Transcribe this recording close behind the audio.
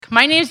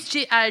My name is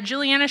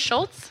Juliana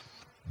Schultz.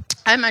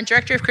 I'm a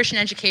director of Christian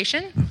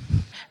education,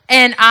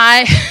 and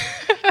I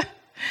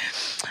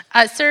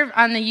serve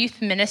on the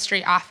youth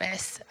ministry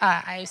office.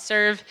 I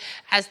serve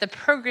as the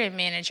program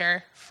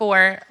manager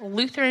for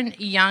Lutheran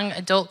Young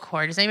Adult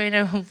Corps. Does anybody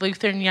know who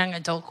Lutheran Young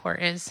Adult Corps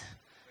is?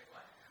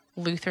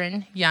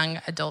 Lutheran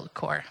Young Adult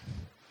Corps.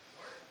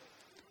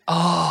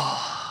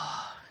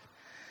 Oh.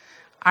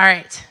 All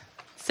right.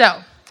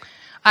 So,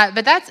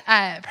 but that's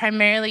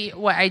primarily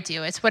what I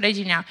do. It's what I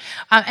do now.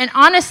 And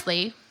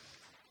honestly,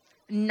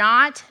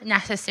 not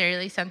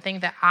necessarily something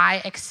that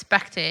I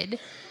expected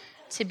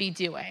to be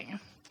doing.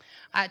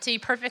 To be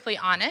perfectly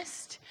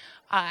honest,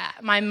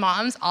 my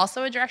mom's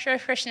also a director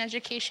of Christian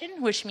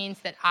education, which means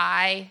that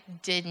I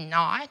did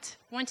not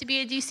want to be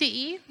a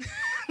DCE.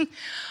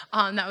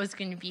 That was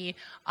going to be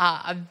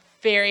a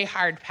very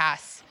hard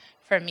pass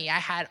for me. I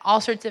had all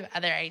sorts of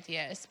other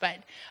ideas, but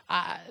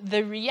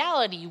the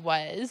reality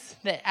was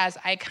that as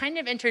I kind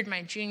of entered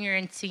my junior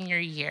and senior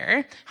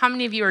year, how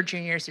many of you are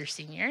juniors or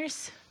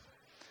seniors?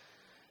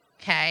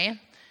 Okay.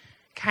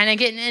 Kind of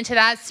getting into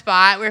that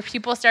spot where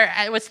people start,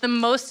 what's the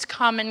most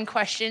common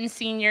question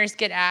seniors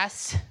get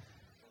asked?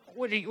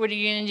 What are you going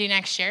to do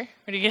next year?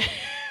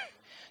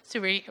 So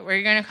where are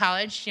you going to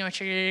college? You know what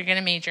you're going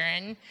to major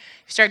in? You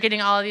start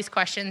getting all of these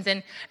questions.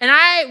 And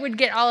I would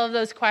get all of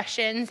those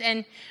questions.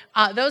 And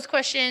those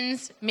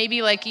questions,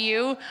 maybe like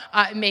you,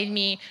 made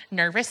me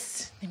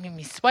nervous. They made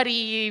me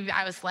sweaty.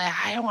 I was like,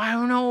 I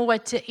don't know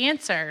what to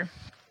answer.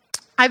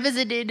 I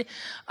visited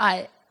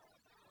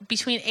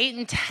between 8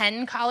 and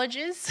 10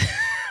 colleges.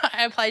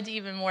 I applied to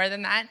even more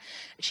than that.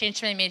 I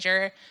changed my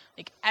major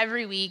like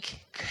every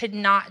week, could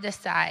not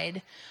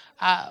decide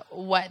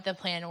what the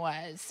plan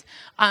was.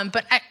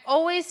 But I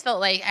always felt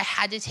like I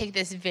had to take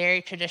this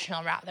very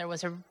traditional route. There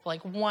was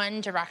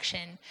one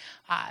direction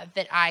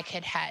that I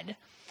could head.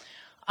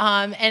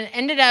 And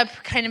ended up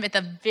kind of at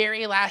the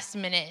very last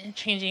minute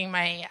changing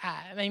my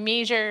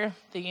major,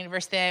 the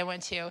university I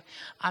went to,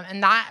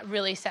 and that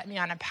really set me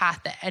on a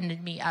path that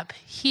ended me up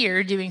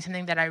here doing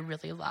something that I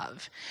really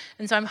love.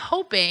 And so I'm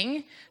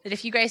hoping that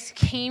if you guys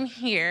came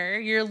here,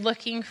 you're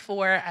looking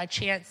for a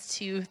chance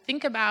to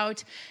think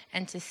about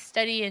and to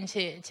study and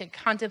to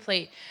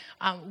contemplate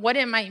what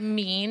it might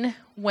mean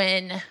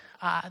when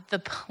the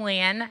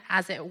plan,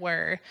 as it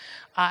were,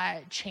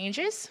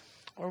 changes.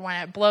 Or when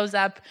it blows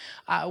up,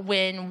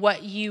 when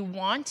what you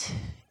want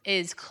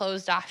is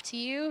closed off to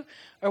you,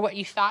 or what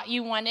you thought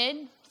you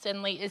wanted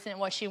suddenly isn't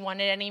what you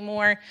wanted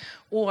anymore,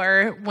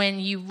 or when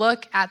you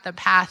look at the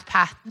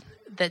path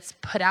that's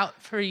put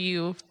out for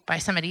you by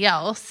somebody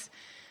else,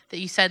 that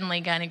you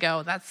suddenly gonna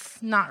go,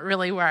 that's not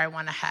really where I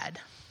want to head,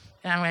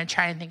 and I'm going to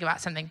try and think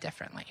about something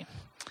differently.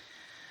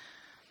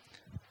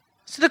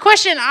 So the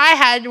question I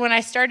had when I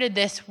started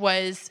this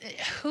was,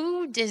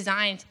 who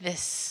designed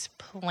this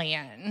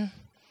plan?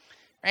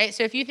 Right?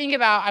 So if you think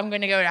about, I'm going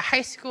to go to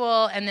high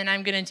school, and then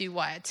I'm going to do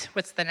what?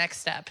 What's the next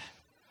step?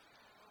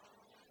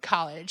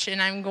 College.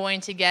 And I'm going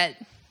to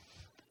get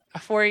a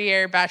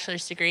 4-year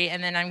bachelor's degree,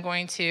 and then I'm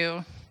going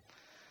to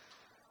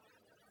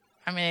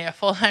get a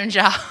full-time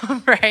job,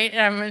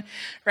 right?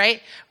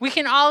 Right? We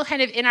can all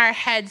kind of in our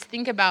heads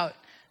think about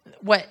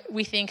what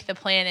we think the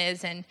plan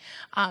is, and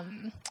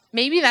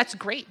maybe that's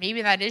great.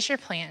 Maybe that is your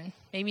plan.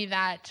 Maybe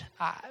that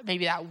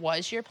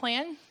was your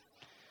plan,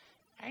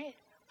 right?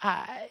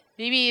 How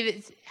many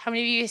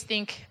of you guys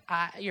think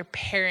your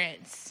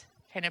parents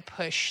kind of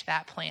push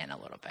that plan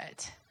a little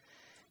bit?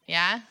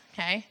 Yeah?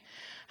 Okay.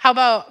 How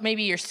about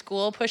maybe your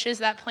school pushes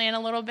that plan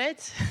a little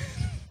bit?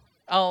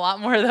 A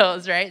lot more of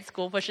those, right?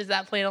 School pushes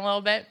that plan a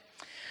little bit.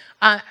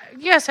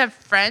 You guys have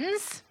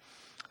friends,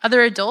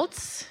 other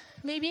adults,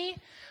 maybe?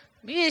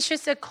 Maybe it's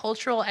just a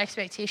cultural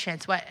expectation.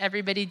 It's what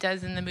everybody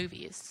does in the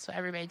movies. It's what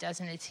everybody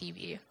does in the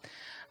TV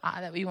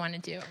that we want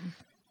to do.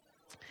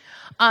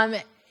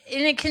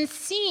 And it can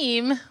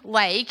seem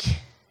like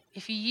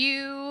if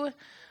you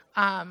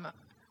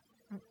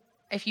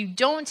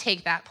don't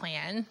take that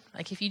plan,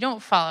 like if you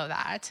don't follow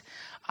that,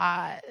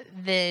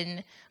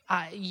 then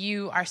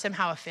you are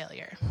somehow a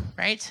failure,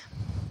 right?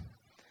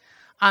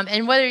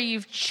 And whether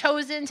you've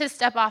chosen to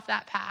step off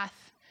that path,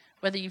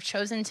 whether you've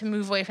chosen to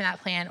move away from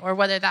that plan, or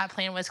whether that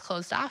plan was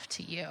closed off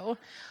to you,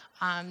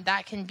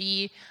 that can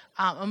be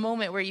a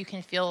moment where you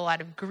can feel a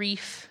lot of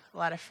grief, a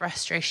lot of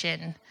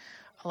frustration,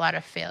 a lot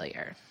of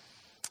failure.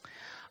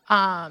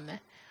 How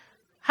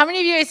many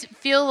of you guys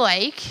feel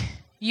like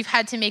you've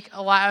had to make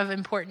a lot of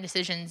important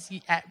decisions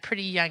at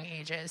pretty young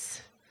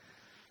ages?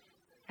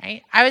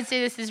 Right? I would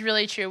say this is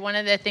really true. One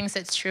of the things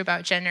that's true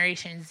about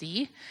Generation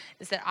Z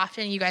is that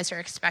often you guys are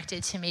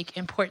expected to make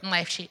important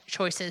life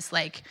choices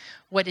like,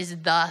 what is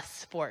the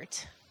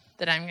sport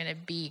that I'm going to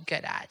be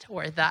good at,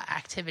 or the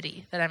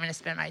activity that I'm going to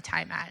spend my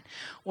time at,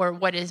 or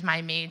what is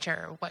my major,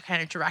 or what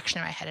kind of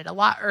direction am I headed, a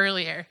lot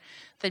earlier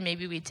than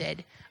maybe we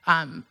did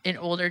in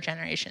older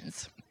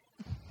generations.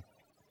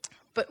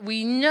 But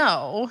we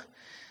know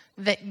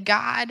that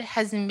God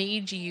has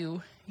made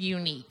you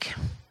unique,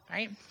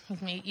 right?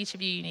 He's made each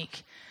of you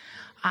unique.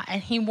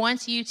 And he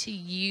wants you to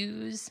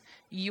use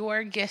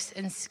your gifts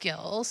and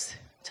skills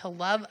to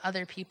love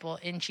other people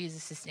in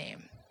Jesus'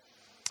 name.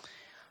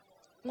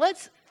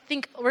 Let's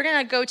think, we're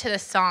going to go to the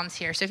Psalms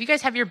here. So if you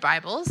guys have your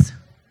Bibles,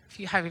 if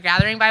you have your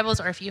gathering Bibles,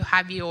 or if you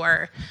have if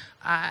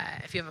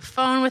you have a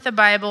phone with a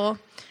Bible,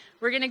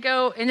 we're going to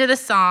go into the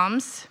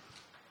Psalms.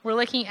 We're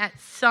looking at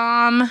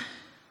Psalm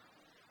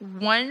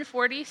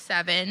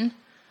 147,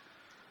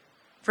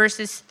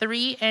 verses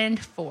 3 and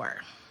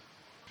 4.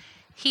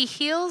 He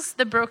heals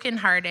the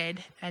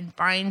brokenhearted and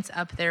binds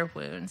up their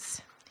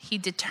wounds. He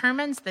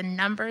determines the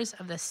numbers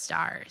of the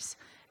stars,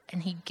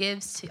 and he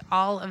gives to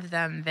all of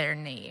them their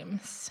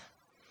names.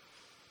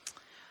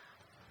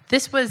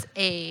 This was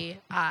a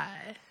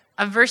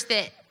verse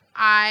that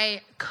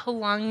I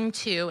clung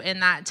to in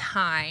that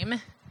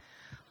time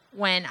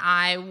when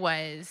I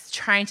was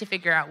trying to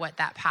figure out what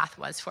that path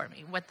was for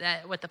me, what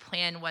the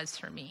plan was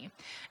for me.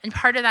 And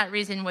part of that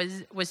reason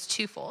was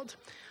twofold.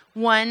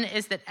 One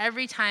is that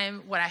every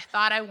time what I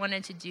thought I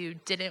wanted to do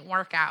didn't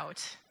work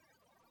out,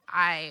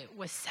 I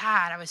was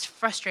sad, I was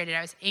frustrated,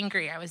 I was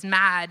angry, I was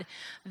mad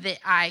that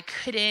I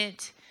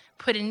couldn't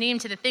put a name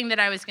to the thing that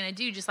I was going to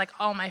do, just like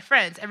all my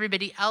friends.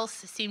 Everybody else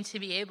seemed to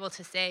be able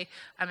to say,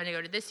 I'm going to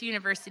go to this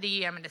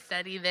university, I'm going to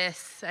study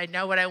this, I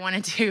know what I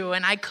want to do,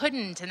 and I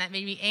couldn't, and that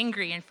made me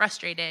angry and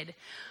frustrated.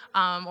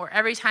 Or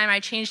every time I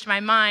changed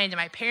my mind and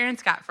my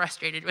parents got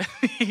frustrated with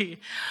me,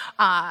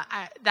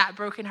 that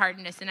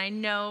brokenheartedness. And I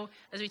know,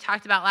 as we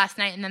talked about last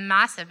night in the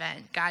mass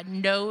event, God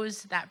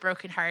knows that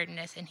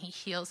brokenheartedness and he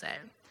heals it.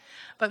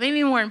 But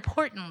maybe more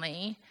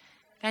importantly,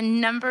 God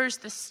numbers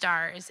the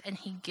stars and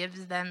he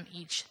gives them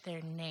each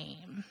their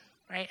name,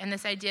 right? And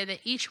this idea that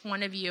each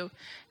one of you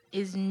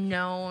is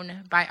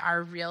known by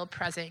our real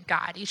present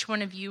God. Each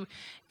one of you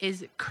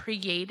is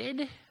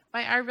created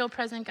by our real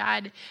present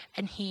God,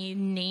 and he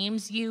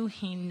names you,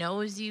 he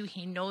knows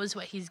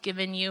what he's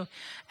given you,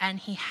 and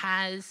he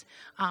has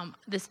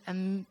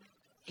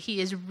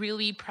he is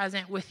really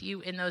present with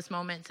you in those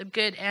moments of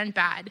good and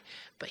bad,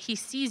 but he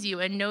sees you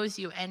and knows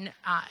you, and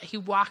he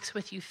walks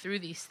with you through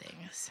these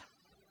things.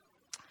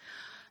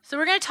 So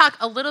we're going to talk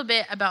a little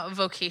bit about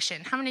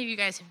vocation. How many of you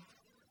guys have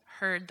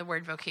heard the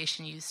word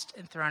vocation used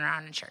and thrown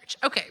around in church?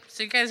 Okay,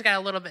 so you guys got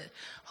a little bit.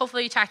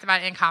 Hopefully you talked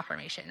about it in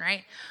confirmation,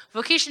 right?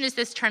 Vocation is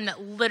this term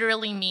that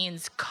literally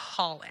means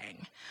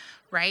calling,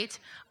 right?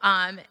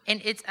 And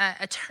it's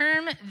a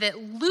term that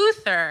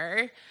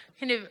Luther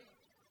kind of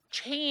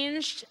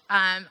changed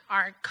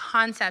our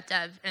concept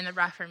of in the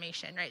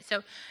Reformation, right?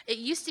 So it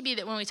used to be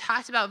that when we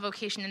talked about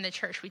vocation in the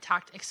church, we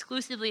talked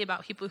exclusively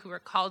about people who were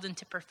called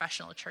into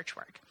professional church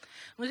work.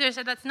 Luther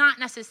said that's not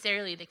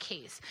necessarily the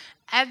case.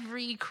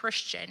 Every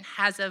Christian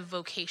has a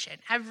vocation.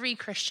 Every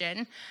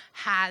Christian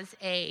has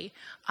a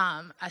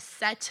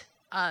set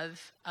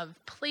of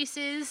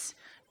places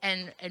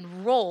and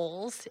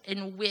roles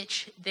in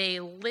which they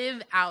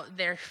live out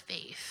their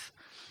faith.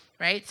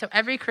 Right? So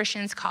every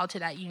Christian is called to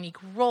that unique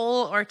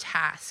role or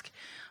task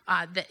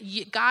that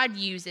God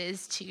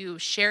uses to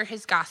share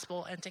his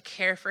gospel and to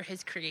care for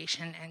his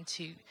creation and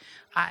to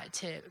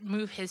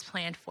move his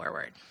plan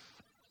forward.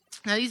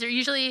 Now, these are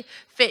usually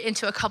fit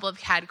into a couple of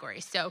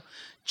categories. So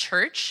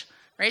church,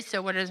 right?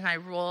 So what is my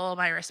role,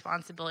 my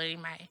responsibility,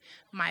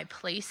 my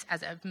place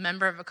as a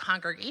member of a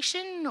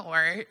congregation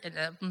or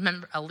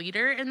a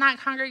leader in that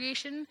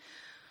congregation?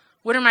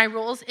 What are my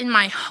roles in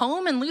my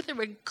home? And Luther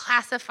would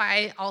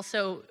classify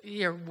also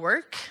your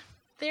work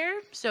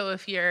there. So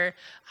if you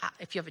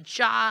have a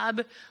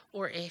job,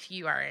 or if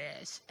you are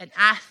an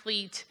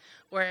athlete,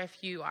 or if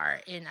you are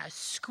in a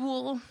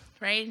school,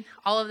 right?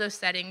 All of those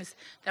settings,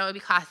 that would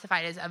be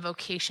classified as a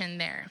vocation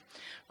there,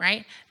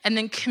 right? And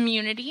then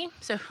community.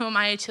 So who am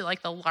I to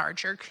like the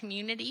larger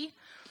community,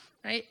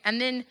 right? And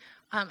then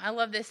I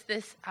love this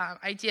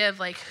idea of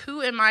like,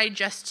 who am I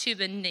just to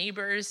the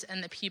neighbors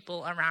and the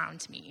people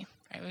around me?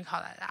 Right? We call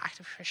that the act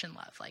of Christian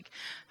love. Like,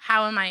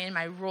 how am I in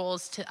my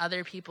roles to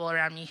other people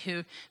around me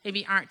who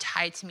maybe aren't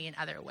tied to me in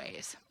other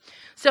ways?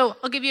 So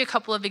I'll give you a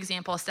couple of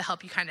examples to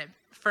help you kind of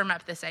firm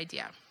up this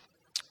idea.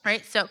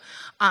 Right? So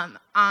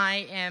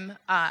I am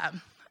a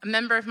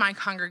member of my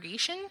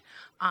congregation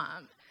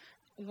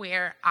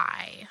where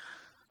I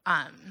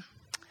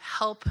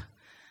help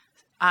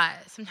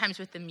sometimes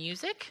with the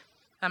music.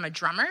 I'm a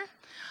drummer.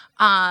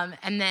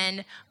 And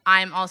then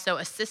I'm also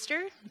a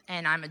sister,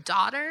 and I'm a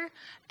daughter,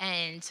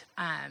 and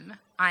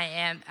I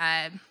am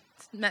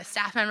a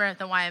staff member at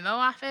the YMO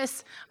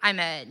office. I'm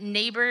a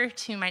neighbor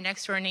to my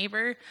next-door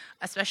neighbor,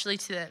 especially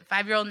to the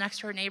 5-year-old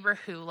next-door neighbor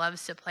who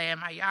loves to play in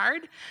my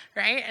yard,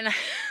 right? And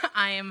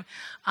I am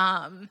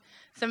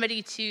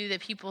somebody to the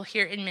people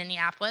here in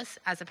Minneapolis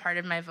as a part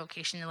of my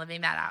vocation and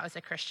living that out as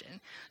a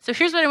Christian. So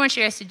here's what I want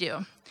you guys to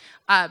do.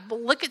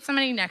 Look at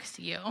somebody next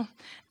to you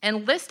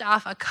and list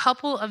off a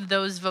couple of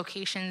those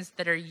vocations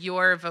that are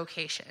your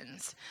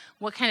vocations.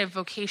 What kind of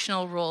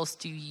vocational roles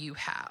do you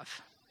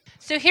have?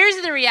 So here's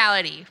the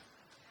reality.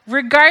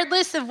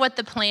 Regardless of what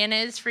the plan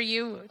is for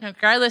you,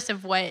 regardless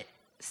of what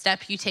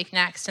step you take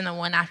next and the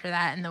one after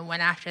that and the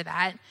one after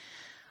that,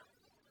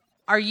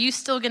 are you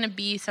still going to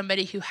be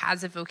somebody who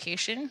has a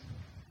vocation?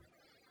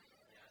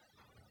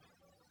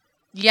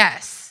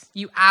 Yes,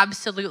 you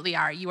absolutely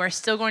are. You are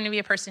still going to be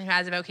a person who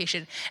has a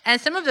vocation.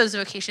 And some of those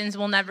vocations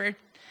will never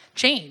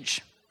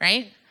change,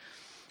 right?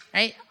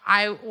 Right?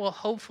 I will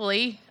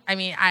hopefully,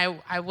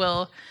 I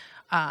will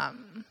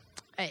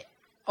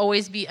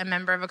always be a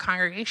member of a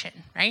congregation,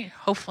 right?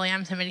 Hopefully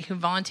I'm somebody who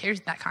volunteers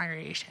at that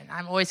congregation.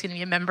 I'm always going to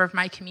be a member of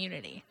my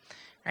community,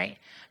 right?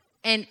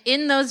 And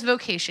in those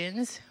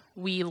vocations,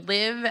 we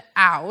live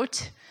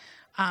out,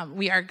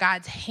 we are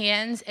God's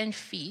hands and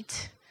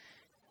feet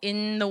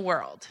in the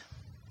world,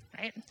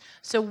 right?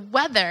 So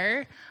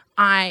whether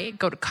I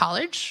go to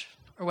college,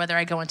 or whether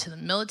I go into the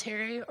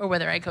military, or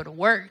whether I go to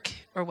work,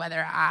 or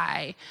whether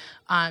I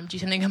do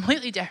something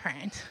completely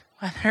different,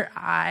 whether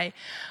I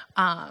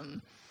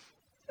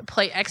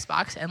play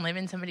Xbox and live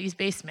in somebody's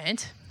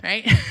basement,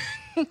 right?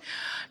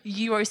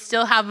 You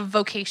still have a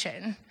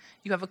vocation.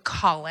 You have a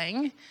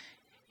calling.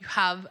 You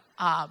have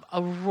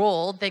a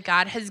role that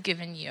God has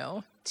given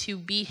you to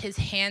be his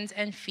hands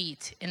and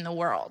feet in the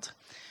world,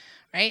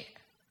 right?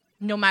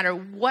 No matter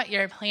what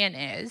your plan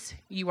is,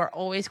 you are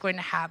always going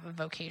to have a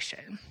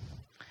vocation.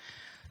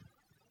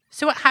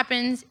 So what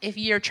happens if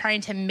you're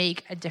trying to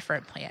make a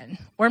different plan,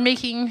 or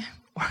making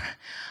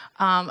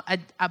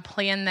a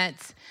plan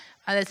that's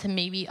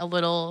maybe a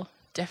little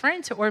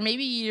different, or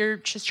maybe you're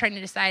just trying to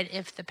decide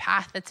if the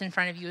path that's in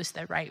front of you is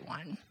the right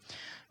one,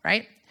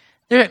 right?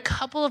 There are a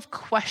couple of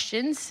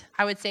questions,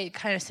 I would say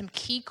kind of some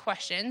key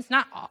questions,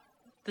 not all,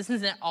 this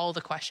isn't all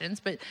the questions,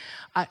 but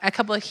a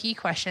couple of key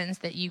questions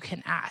that you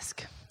can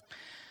ask.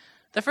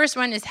 The first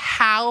one is,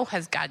 how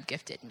has God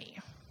gifted me,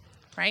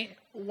 right?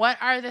 What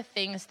are the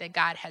things that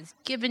God has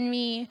given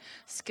me,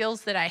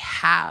 skills that I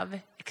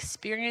have,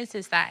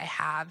 experiences that I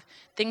have,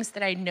 things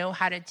that I know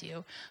how to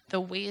do,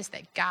 the ways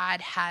that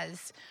God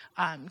has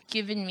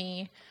given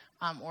me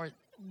or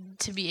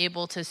to be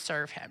able to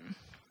serve him,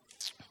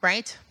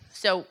 right?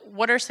 So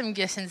what are some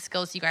gifts and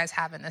skills you guys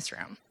have in this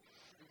room?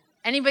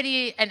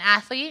 Anybody an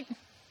athlete?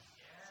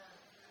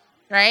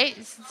 Right?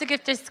 It's a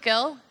gifted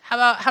skill.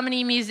 How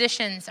many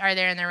musicians are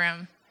there in the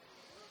room?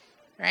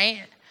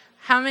 Right?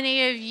 How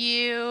many of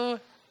you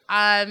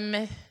are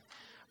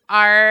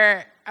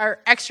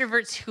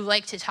extroverts who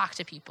like to talk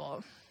to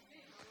people?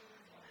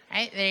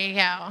 Right? There you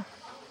go.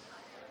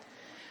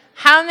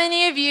 How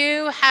many of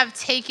you have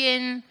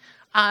taken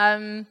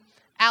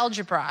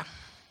algebra?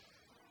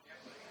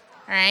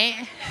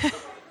 Right?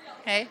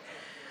 Okay.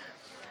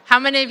 How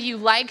many of you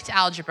liked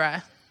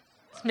algebra?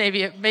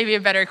 Maybe a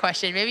better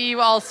question. Maybe you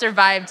all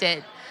survived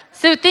it.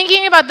 So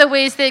thinking about the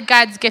ways that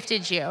God's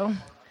gifted you.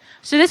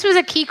 So this was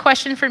a key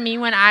question for me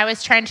when I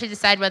was trying to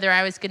decide whether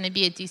I was going to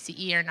be a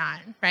DCE or not,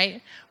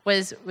 right?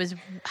 Was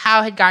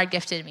how had God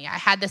gifted me? I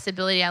had this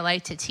ability. I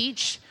like to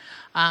teach.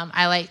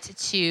 I liked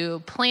to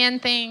plan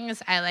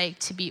things. I like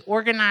to be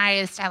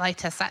organized. I like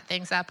to set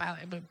things up.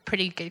 I'm a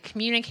pretty good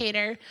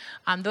communicator.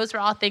 Those were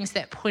all things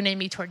that pointed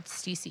me towards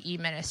DCE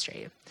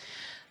ministry.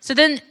 So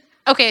then,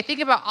 okay, think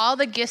about all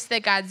the gifts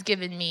that God's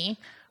given me.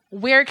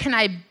 Where can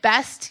I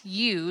best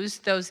use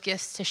those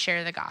gifts to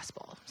share the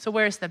gospel? So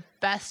where's the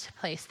best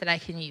place that I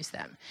can use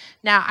them?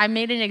 Now, I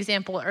made an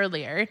example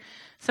earlier.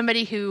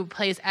 Somebody who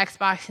plays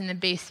Xbox in the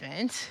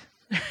basement,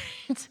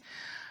 right?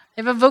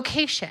 They have a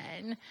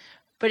vocation,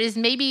 but is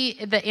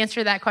maybe the answer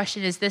to that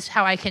question, is this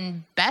how I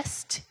can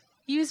best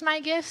use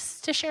my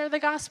gifts to share the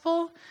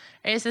gospel?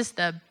 Or is this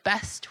the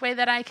best way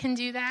that I can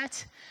do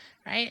that,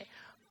 right?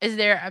 Is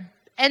there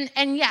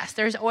and yes,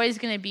 there's always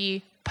going to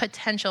be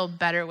potential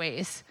better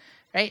ways,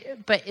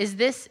 right? But is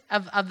this,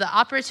 of the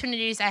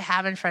opportunities I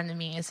have in front of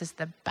me, is this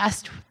the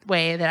best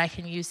way that I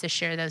can use to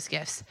share those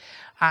gifts,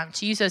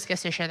 to use those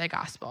gifts to share the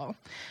gospel?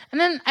 And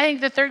then I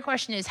think the third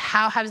question is,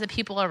 how have the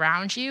people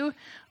around you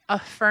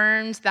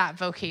affirmed that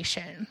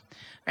vocation,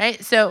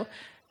 right? So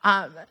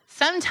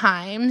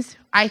sometimes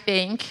I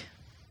think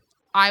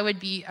I would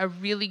be a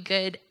really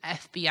good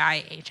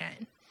FBI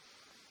agent,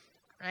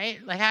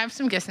 right? Like, I have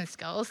some gifts and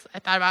skills. I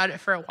thought about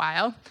it for a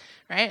while,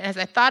 right? As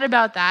I thought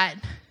about that,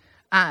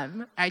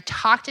 I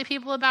talked to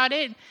people about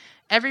it.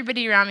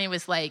 Everybody around me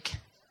was like,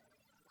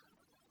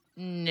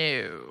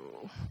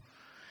 no,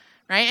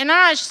 right? And I'm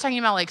not just talking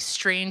about like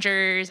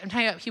strangers. I'm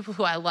talking about people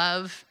who I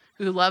love,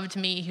 who loved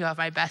me, who have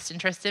my best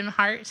interest in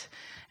heart.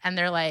 And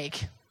they're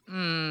like,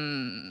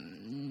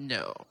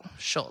 no,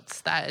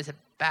 Schultz, that is a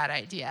bad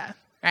idea,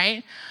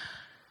 right?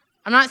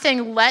 I'm not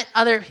saying let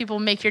other people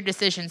make your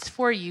decisions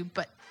for you,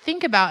 but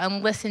think about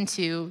and listen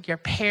to your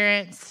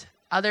parents,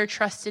 other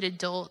trusted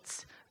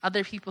adults,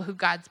 other people who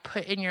God's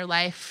put in your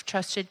life,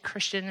 trusted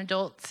Christian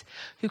adults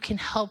who can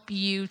help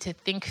you to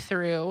think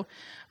through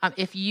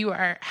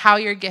how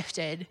you're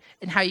gifted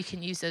and how you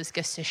can use those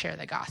gifts to share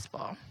the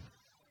gospel.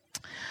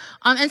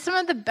 And some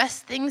of the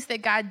best things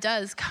that God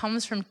does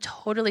comes from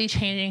totally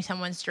changing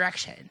someone's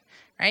direction,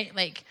 right?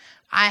 Like,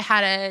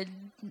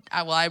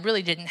 I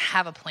really didn't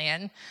have a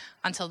plan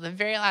until the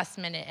very last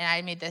minute, and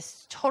I made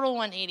this total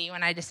 180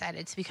 when I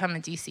decided to become a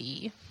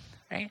DCE,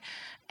 right?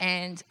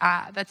 And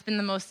that's been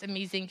the most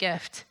amazing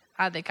gift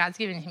that God's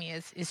given to me,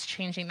 is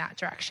changing that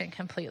direction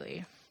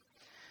completely.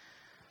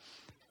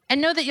 And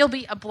know that you'll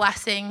be a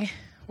blessing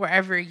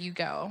wherever you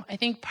go. I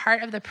think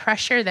part of the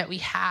pressure that we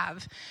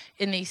have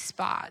in these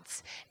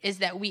spots is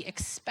that we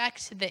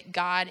expect that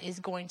God is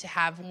going to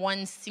have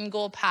one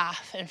single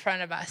path in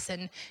front of us.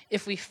 And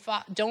if we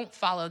don't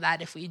follow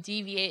that, if we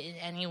deviate in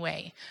any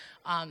way,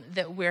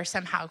 that we're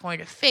somehow going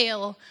to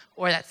fail,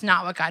 or that's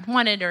not what God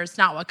wanted, or it's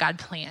not what God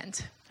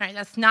planned. Right?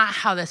 That's not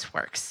how this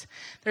works.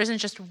 There isn't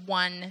just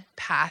one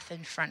path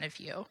in front of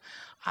you.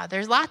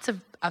 There's lots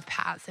of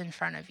paths in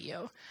front of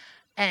you.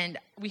 And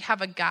we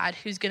have a God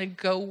who's going to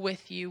go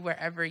with you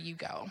wherever you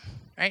go,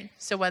 right?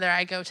 So whether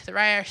I go to the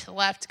right or to the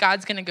left,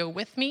 God's going to go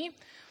with me.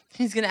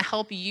 He's going to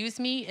help use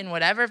me in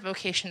whatever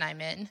vocation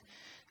I'm in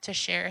to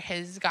share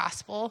his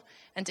gospel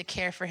and to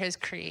care for his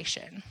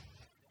creation,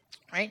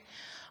 right?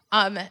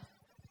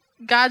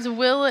 God's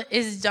will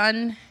is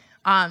done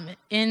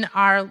in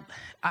our...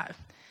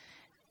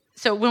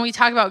 So when we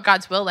talk about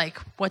God's will, like,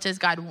 what does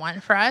God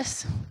want for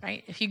us,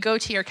 right? If you go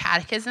to your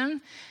catechism,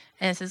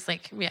 and it says,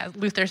 like,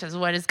 Luther says,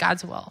 what is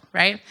God's will,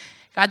 right?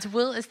 God's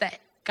will is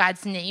that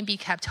God's name be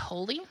kept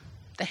holy,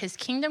 that his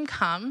kingdom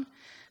come,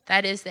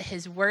 that is, that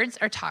his words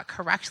are taught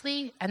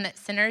correctly, and that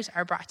sinners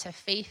are brought to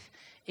faith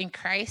in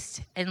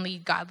Christ and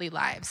lead godly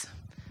lives,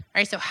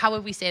 right? So how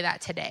would we say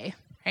that today,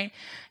 right?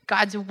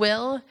 God's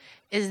will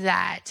is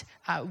that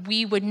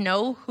we would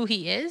know who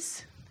he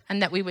is,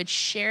 and that we would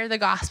share the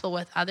gospel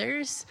with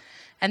others,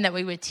 and that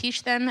we would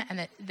teach them,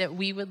 and that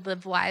we would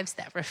live lives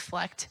that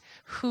reflect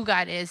who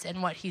God is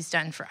and what he's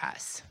done for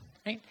us,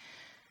 right?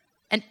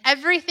 And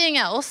everything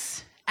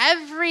else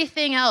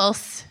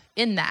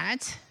in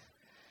that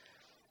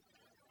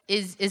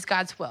is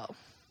God's will,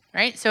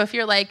 right? So if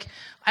you're like,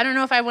 I don't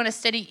know if I want to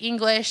study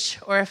English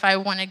or if I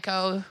want to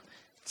go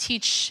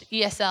teach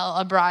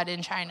ESL abroad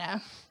in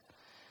China,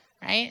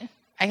 right?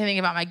 I can think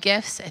about my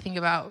gifts. I think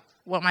about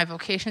what my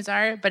vocations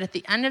are. But at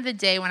the end of the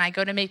day, when I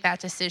go to make that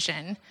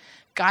decision,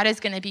 God is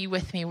going to be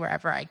with me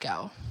wherever I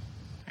go.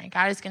 Right?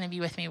 God is going to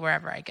be with me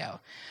wherever I go.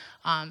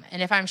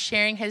 And if I'm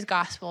sharing his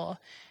gospel,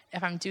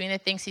 if I'm doing the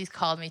things he's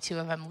called me to,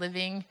 if I'm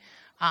living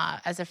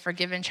as a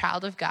forgiven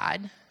child of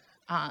God,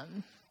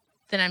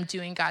 then I'm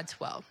doing God's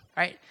will,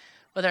 right?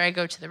 Whether I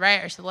go to the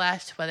right or to the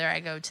left, whether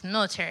I go to the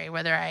military,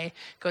 whether I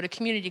go to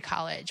community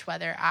college,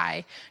 whether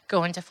I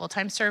go into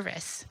full-time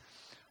service,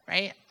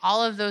 right?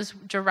 All of those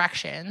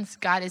directions,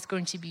 God is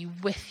going to be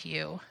with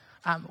you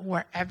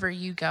wherever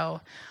you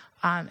go,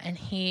 and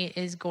he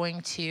is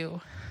going to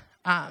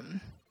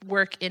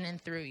work in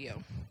and through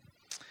you.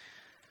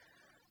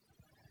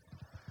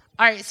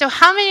 All right, so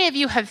how many of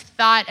you have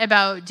thought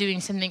about doing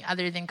something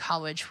other than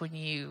college when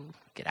you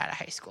get out of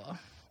high school?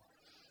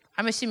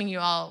 I'm assuming you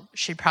all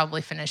should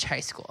probably finish high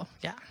school.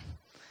 Yeah.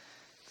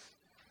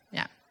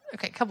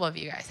 Okay, a couple of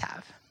you guys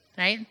have,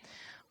 right?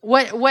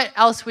 What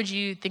else would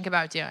you think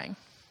about doing?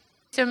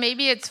 So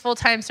maybe it's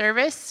full-time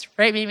service,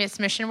 right? Maybe it's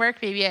mission work.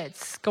 Maybe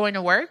it's going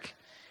to work,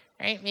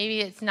 right?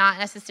 Maybe it's not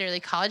necessarily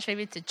college.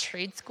 Maybe it's a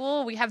trade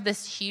school. We have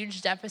this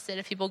huge deficit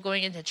of people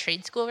going into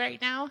trade school right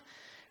now,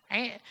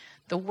 right?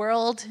 The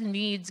world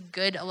needs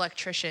good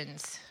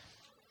electricians,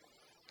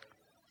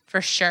 for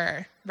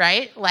sure,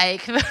 right?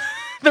 Like,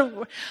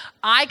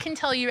 I can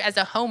tell you as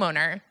a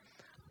homeowner,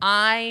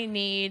 I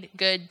need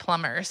good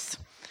plumbers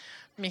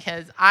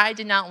because I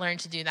did not learn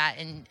to do that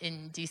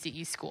in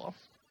DCE school.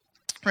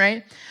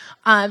 Right?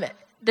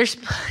 There's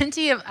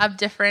plenty of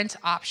different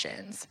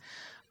options.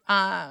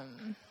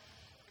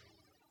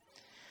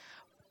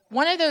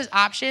 One of those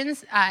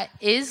options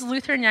is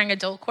Lutheran Young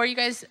Adult Corps. You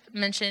guys I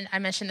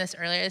mentioned this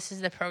earlier. This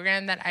is the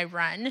program that I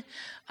run.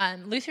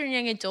 Lutheran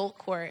Young Adult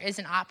Corps is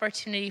an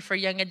opportunity for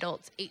young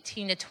adults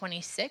 18 to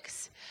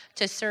 26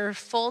 to serve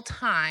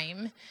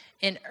full-time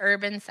in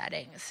urban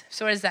settings.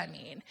 So what does that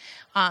mean?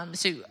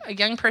 So a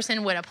young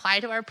person would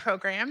apply to our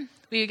program.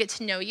 We would get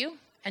to know you.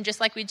 And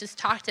just like we just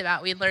talked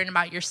about, we learn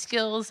about your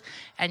skills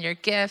and your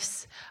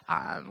gifts,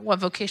 what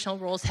vocational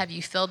roles have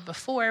you filled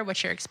before,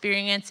 what your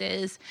experience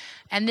is.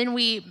 And then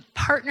we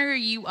partner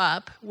you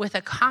up with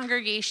a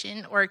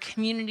congregation or a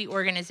community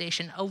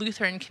organization, a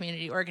Lutheran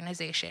community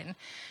organization,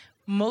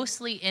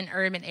 mostly in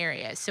urban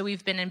areas. So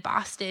we've been in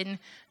Boston,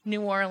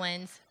 New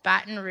Orleans,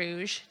 Baton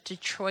Rouge,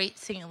 Detroit,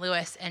 St.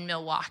 Louis, and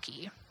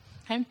Milwaukee.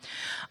 Okay?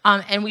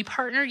 And we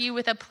partner you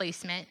with a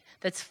placement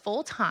that's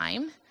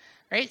full-time,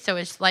 right? So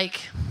it's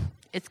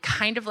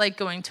kind of like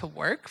going to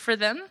work for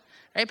them,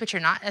 right? But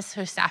you're not a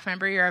staff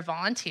member, you're a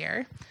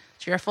volunteer.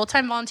 So you're a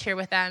full-time volunteer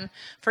with them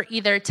for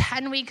either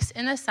 10 weeks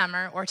in the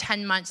summer or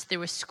 10 months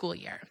through a school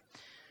year,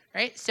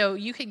 right? So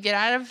you could get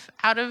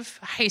out of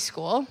high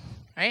school,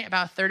 right?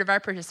 About a third of our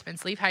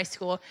participants leave high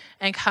school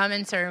and come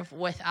and serve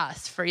with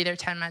us for either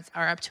 10 months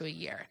or up to a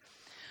year.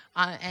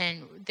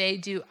 And they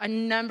do a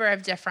number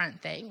of different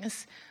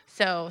things.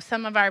 So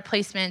some of our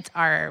placements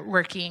are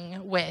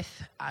working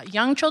with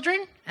young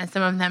children, and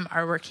some of them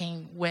are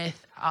working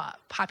with a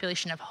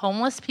population of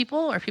homeless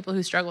people or people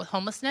who struggle with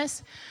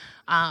homelessness,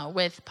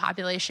 with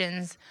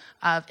populations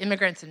of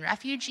immigrants and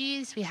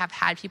refugees. We have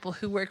had people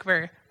who work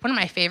for, one of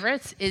my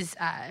favorites is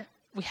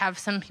we have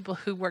some people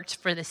who worked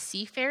for the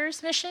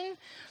Seafarers Mission,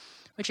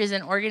 which is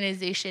an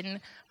organization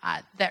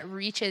that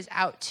reaches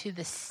out to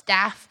the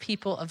staff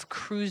people of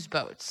cruise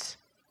boats.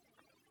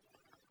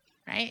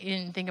 Right? You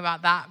didn't think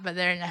about that, but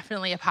they're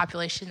definitely a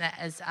population that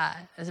is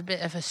a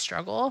bit of a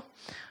struggle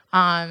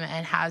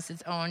and has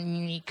its own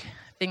unique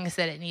things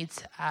that it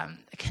needs a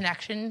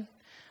connection,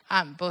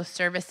 both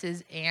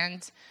services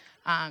and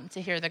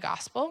to hear the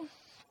gospel.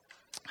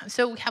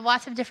 So we have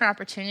lots of different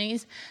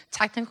opportunities,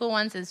 technical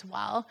ones as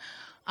well.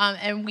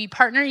 And we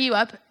partner you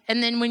up.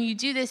 And then when you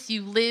do this,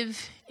 you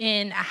live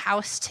in a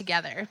house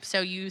together.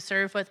 So you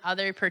serve with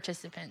other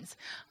participants.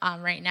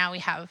 Right now we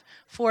have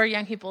 4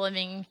 young people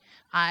living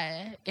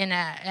in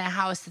a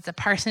house. It's a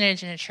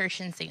parsonage in a church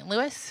in St.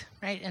 Louis,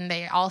 right? And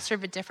they all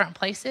serve at different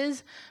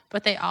places,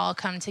 but they all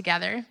come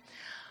together.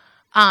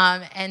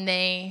 And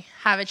they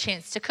have a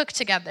chance to cook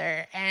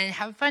together and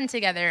have fun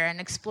together and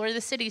explore the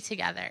city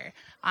together.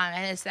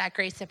 And it's that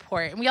great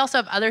support. And we also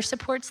have other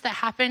supports that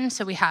happen.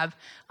 So we have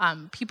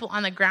people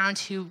on the ground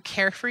who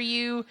care for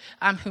you,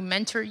 who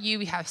mentor you.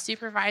 We have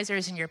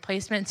supervisors in your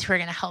placements who are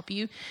going to help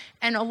you.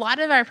 And a lot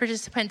of our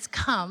participants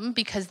come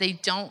because they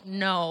don't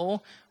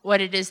know what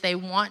it is they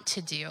want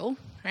to do,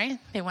 right?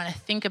 They want to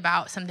think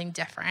about something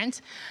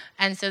different.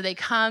 And so they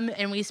come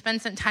and we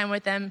spend some time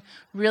with them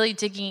really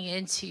digging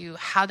into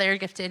how they're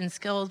gifted and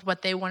skilled,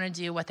 what they want to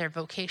do, what their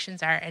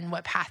vocations are, and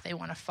what path they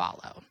want to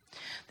follow.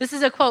 This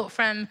is a quote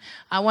from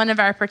one of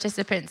our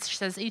participants. She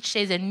says, "Each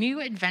day is a new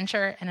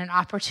adventure and an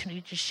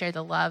opportunity to share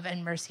the love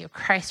and mercy of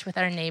Christ with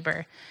our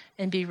neighbor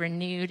and be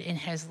renewed in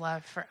his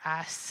love for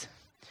us."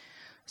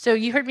 So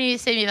you heard me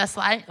say this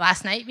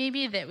last night,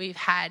 maybe, that we've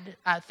had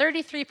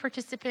 33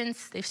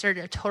 participants. They've served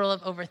a total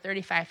of over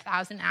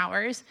 35,000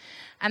 hours,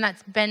 and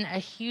that's been a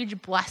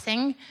huge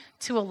blessing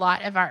to a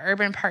lot of our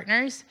urban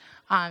partners.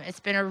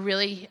 It's been a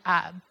really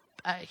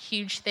a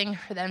huge thing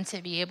for them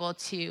to be able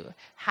to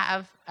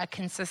have a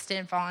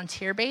consistent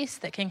volunteer base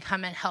that can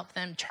come and help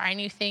them try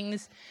new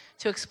things,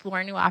 to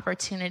explore new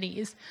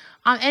opportunities.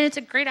 And it's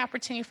a great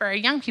opportunity for our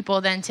young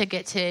people then to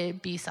get to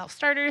be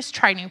self-starters,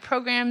 try new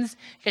programs,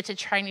 get to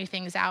try new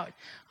things out.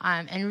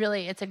 And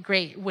really, it's a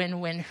great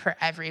win-win for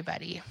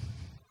everybody.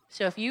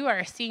 So if you are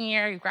a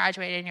senior, you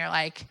graduated, and you're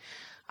like,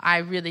 I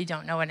really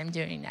don't know what I'm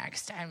doing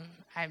next.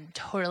 I'm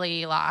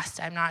totally lost.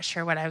 I'm not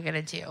sure what I'm going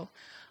to do.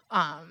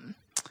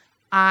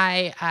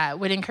 I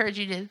would encourage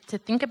you to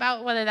think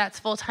about whether that's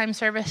full-time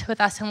service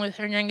with us in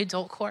Lutheran Young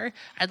Adult Corps.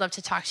 I'd love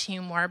to talk to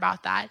you more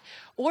about that.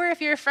 Or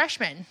if you're a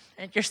freshman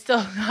and you're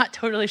still not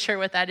totally sure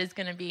what that is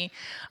going to be,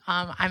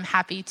 I'm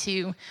happy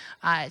to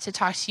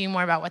talk to you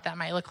more about what that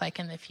might look like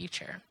in the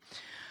future.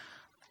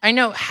 I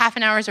know half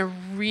an hour is a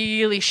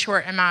really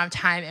short amount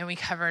of time, and we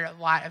covered a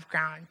lot of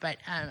ground, but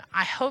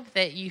I hope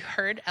that you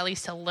heard at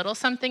least a little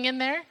something in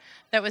there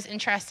that was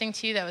interesting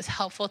to you, that was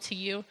helpful to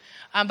you.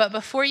 But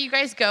before you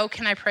guys go,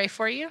 can I pray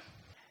for you?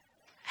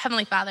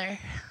 Heavenly Father,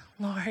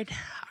 Lord,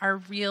 our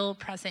real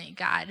present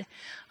God,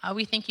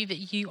 we thank you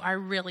that you are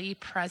really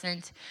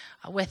present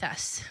with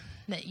us,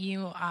 that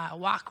you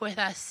walk with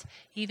us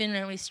even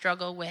when we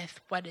struggle with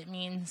what it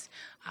means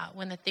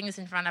when the things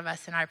in front of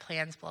us and our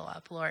plans blow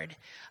up, Lord.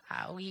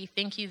 We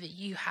thank you that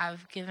you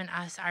have given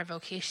us our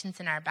vocations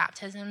and our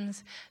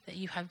baptisms, that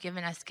you have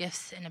given us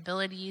gifts and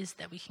abilities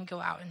that we can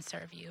go out and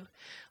serve you.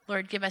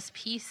 Lord, give us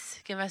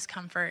peace, give us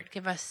comfort,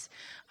 give us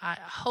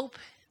hope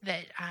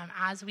that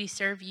as we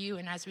serve you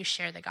and as we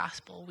share the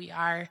gospel, we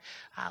are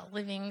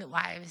living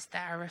lives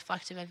that are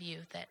reflective of you,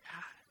 that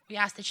we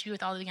ask that you do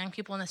with all the young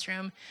people in this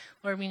room.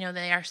 Lord, we know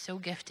they are so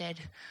gifted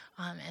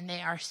and they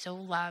are so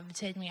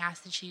loved, and we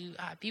ask that you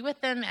be with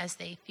them as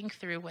they think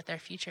through what their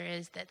future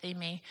is, that they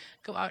may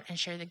go out and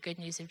share the good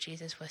news of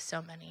Jesus with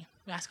so many.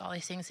 We ask all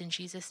these things in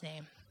Jesus'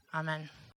 name. Amen.